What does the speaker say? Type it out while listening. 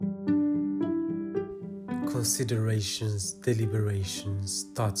Considerations, deliberations,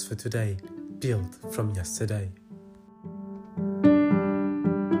 thoughts for today, built from yesterday.